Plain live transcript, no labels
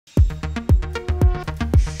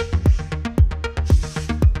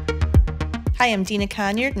Hi, I'm Dina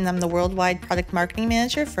Conyard, and I'm the Worldwide Product Marketing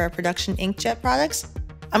Manager for our production inkjet products.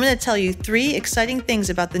 I'm going to tell you 3 exciting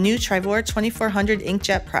things about the new Trivor 2400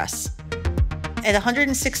 Inkjet Press. At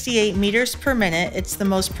 168 meters per minute, it's the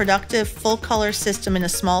most productive full-color system in a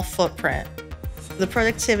small footprint. The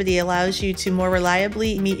productivity allows you to more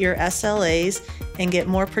reliably meet your SLAs and get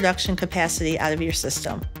more production capacity out of your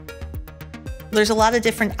system. There's a lot of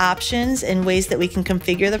different options and ways that we can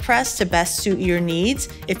configure the press to best suit your needs.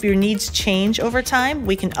 If your needs change over time,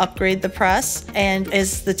 we can upgrade the press. And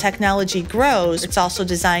as the technology grows, it's also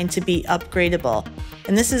designed to be upgradable.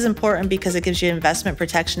 And this is important because it gives you investment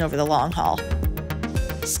protection over the long haul.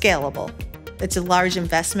 Scalable. It's a large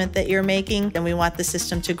investment that you're making, and we want the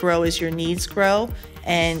system to grow as your needs grow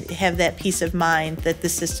and have that peace of mind that the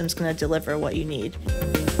system's going to deliver what you need.